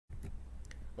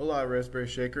Hola, Raspberry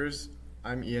Shakers.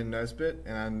 I'm Ian Nesbitt,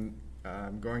 and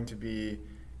I'm going to be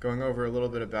going over a little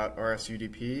bit about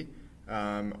rsudp,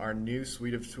 our new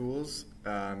suite of tools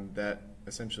that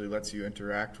essentially lets you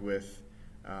interact with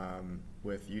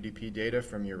UDP data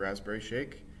from your Raspberry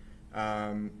Shake.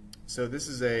 So this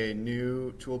is a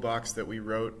new toolbox that we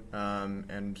wrote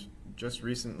and just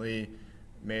recently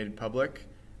made public,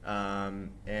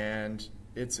 and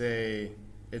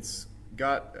it's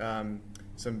got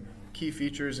some key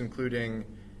features, including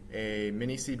a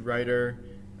mini seed writer,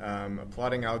 a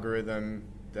plotting algorithm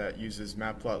that uses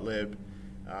matplotlib,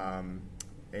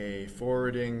 a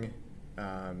forwarding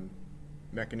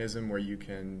mechanism where you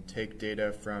can take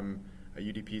data from a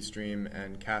UDP stream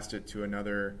and cast it to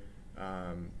another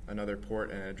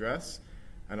port and address,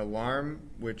 an alarm,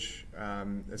 which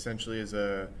essentially is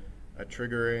a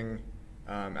triggering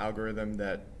algorithm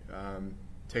that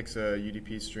takes a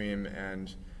UDP stream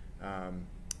and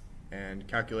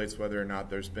calculates whether or not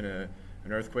there's been an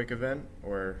earthquake event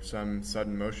or some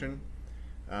sudden motion,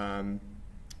 and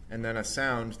then a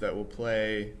sound that will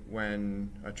play when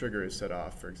a trigger is set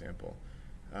off, for example.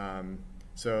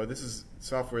 So this is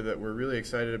software that we're really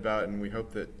excited about, and we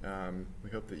hope that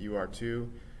you are too.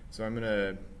 So I'm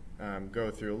going to go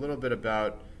through a little bit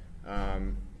about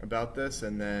this,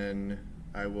 and then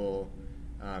I will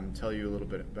tell you a little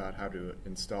bit about how to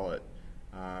install it.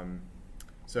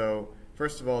 So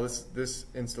first of all, this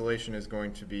installation is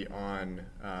going to be on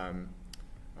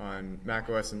Mac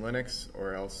OS and Linux,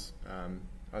 or else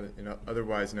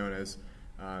otherwise known as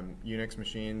Unix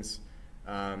machines.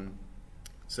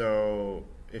 So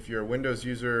if you're a Windows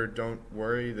user, don't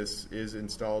worry. This is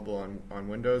installable on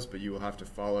Windows, but you will have to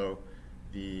follow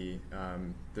the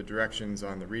directions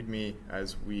on the README,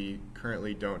 as we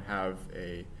currently don't have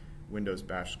a Windows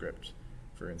bash script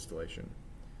for installation.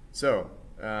 So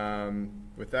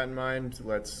with that in mind,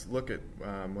 let's look at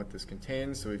what this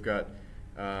contains. So we've got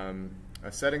a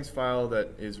settings file that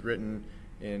is written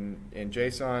in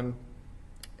JSON,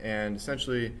 and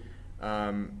essentially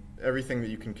everything that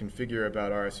you can configure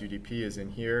about rsudp is in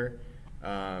here.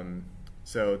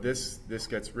 So this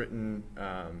gets written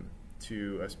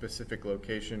to a specific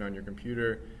location on your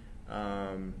computer,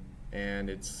 and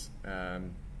it's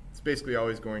basically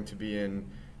always going to be in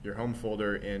your home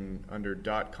folder under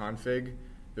 .config.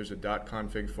 There's a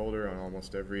 .config folder on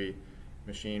almost every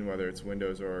machine, whether it's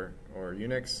Windows or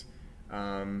Unix,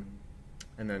 and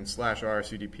then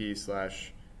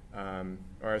 /rsudp/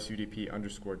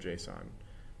 rsudp_JSON.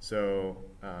 So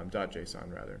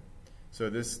 .json rather. So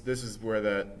this is where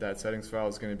that settings file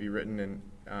is going to be written,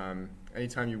 and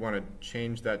anytime you want to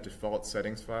change that default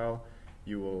settings file,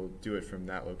 you will do it from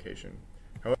that location.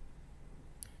 However,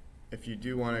 if you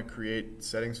do want to create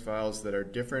settings files that are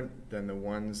different than the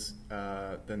ones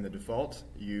than the default,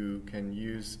 you can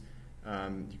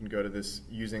go to this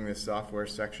using this software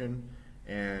section,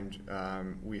 and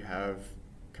we have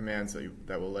commands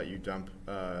that will let you dump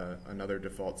another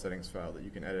default settings file that you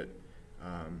can edit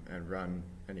and run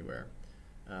anywhere.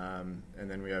 And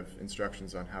then we have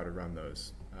instructions on how to run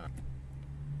those.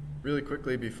 Really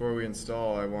quickly, before we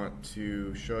install, I want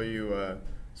to show you a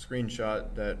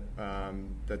screenshot that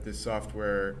this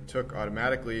software took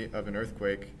automatically of an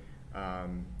earthquake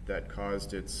that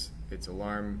caused its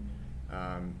alarm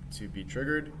to be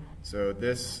triggered. So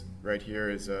this right here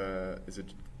is a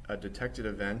detected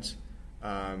event,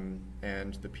 and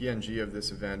the PNG of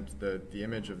this event, the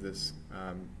image of this,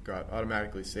 got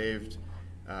automatically saved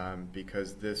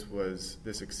because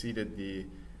this exceeded the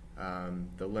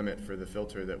limit for the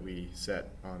filter that we set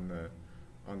on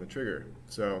the trigger.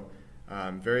 So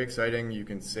very exciting. You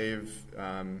can save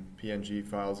PNG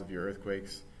files of your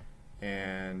earthquakes,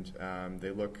 and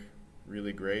they look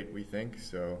really great, we think.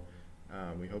 So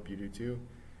we hope you do too.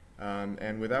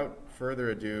 And without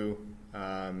further ado,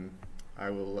 I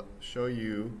will show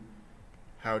you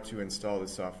how to install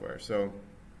this software. So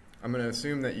I'm going to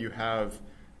assume that you have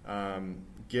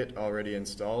Git already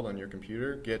installed on your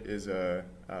computer. Git is a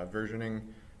versioning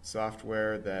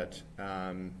software that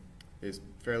is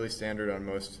fairly standard on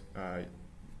most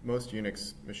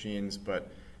Unix machines,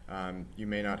 but you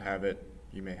may not have it.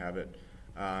 You may have it.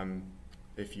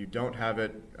 If you don't have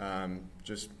it,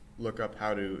 just look up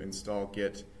how to install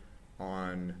Git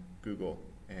on Google,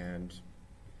 and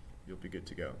you'll be good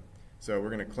to go. So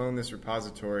we're going to clone this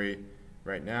repository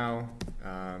right now,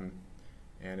 and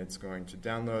it's going to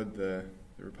download the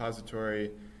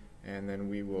repository, and then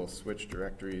we will switch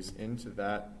directories into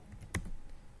that.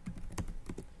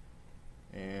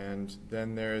 And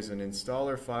then there's an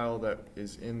installer file that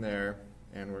is in there,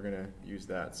 and we're going to use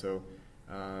that. So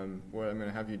what I'm going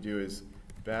to have you do is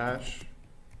bash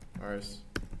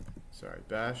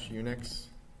Unix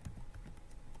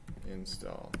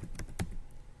install.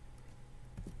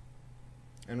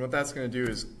 And what that's going to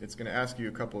do is it's going to ask you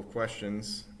a couple of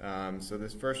questions. So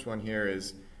this first one here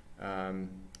is,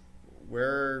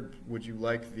 where would you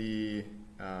like the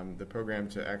program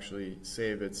to actually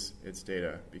save its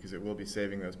data? Because it will be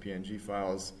saving those PNG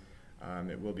files.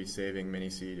 It will be saving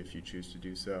Miniseed if you choose to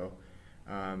do so.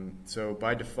 So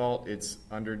by default, it's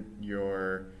under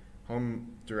your home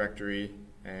directory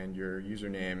and your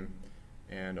username,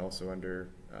 and also under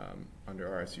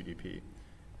rsudp.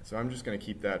 So I'm just going to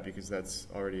keep that because that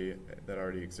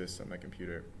already exists on my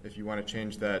computer. If you want to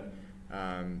change that,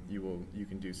 you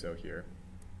can do so here.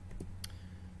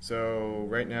 So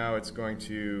right now it's going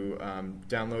to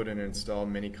download and install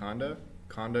Miniconda.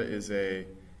 Conda is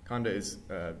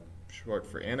short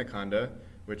for Anaconda,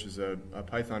 which is a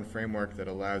Python framework that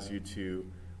allows you to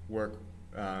work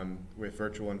with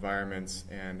virtual environments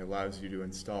and allows you to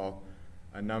install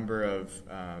a number of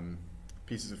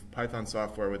pieces of Python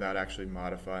software without actually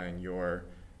modifying your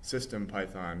system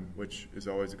Python, which is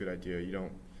always a good idea. You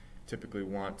don't typically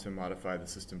want to modify the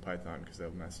system Python because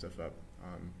that'll mess stuff up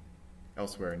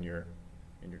elsewhere in your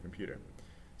computer.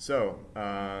 So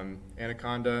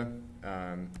Anaconda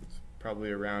is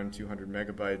probably around 200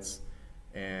 megabytes,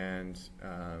 and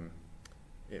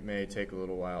it may take a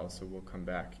little while, so we'll come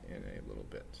back in a little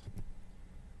bit.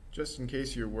 Just in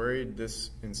case you're worried,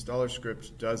 this installer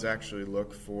script does actually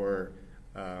look for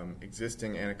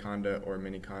existing Anaconda or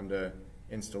Miniconda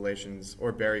installations,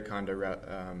 or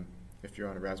Berryconda if you're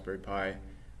on a Raspberry Pi,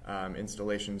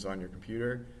 installations on your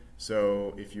computer.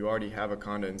 So if you already have a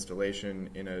Conda installation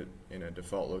in a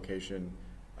default location,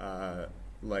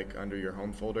 like under your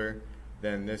home folder,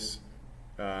 then this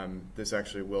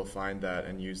actually will find that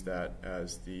and use that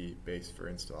as the base for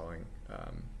installing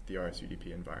the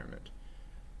rsudp environment.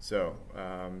 So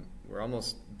we're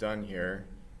almost done here,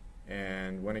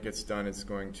 and when it gets done, it's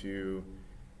going to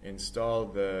install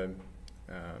the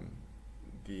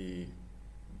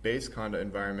base Conda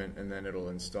environment, and then it'll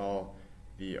install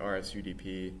the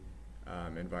rsudp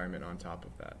environment on top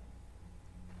of that.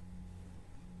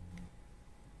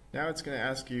 Now it's going to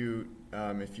ask you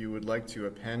if you would like to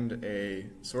append a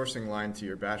sourcing line to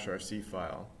your bashrc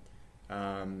file.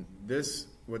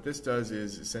 What this does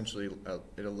is essentially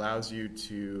it allows you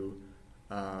to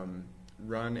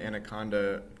run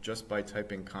Anaconda just by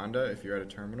typing conda if you're at a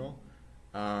terminal.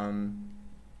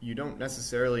 You don't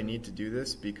necessarily need to do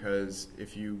this, because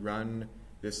if you run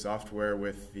this software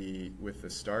with the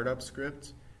startup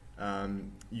script, it'll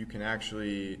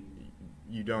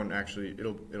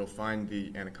find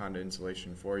the Anaconda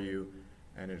installation for you,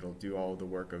 and it'll do all the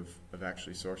work of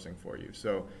actually sourcing for you.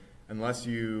 So unless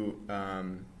you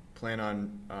plan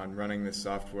on running this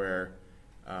software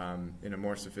in a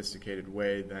more sophisticated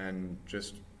way than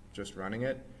just running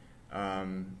it,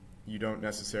 you don't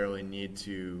necessarily need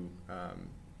to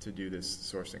do this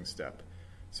sourcing step.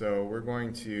 So we're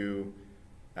going to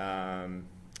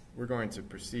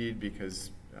proceed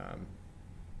because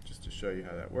just to show you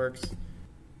how that works.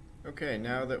 Okay,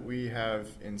 now that we have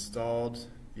installed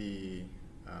the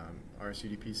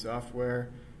rsudp software,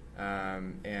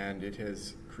 and it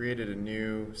has created a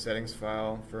new settings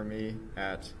file for me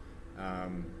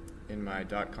in my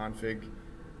 .config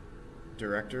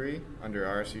directory under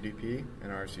rsudp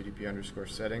and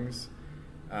rsudp_settings,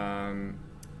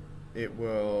 it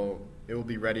will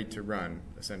be ready to run,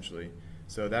 essentially.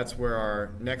 So that's where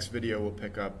our next video will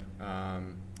pick up,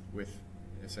 with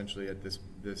essentially at this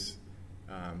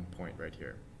point right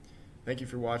here. Thank you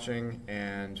for watching,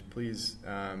 and please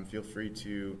feel free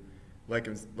to like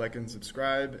and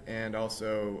subscribe, and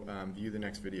also view the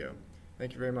next video.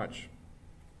 Thank you very much.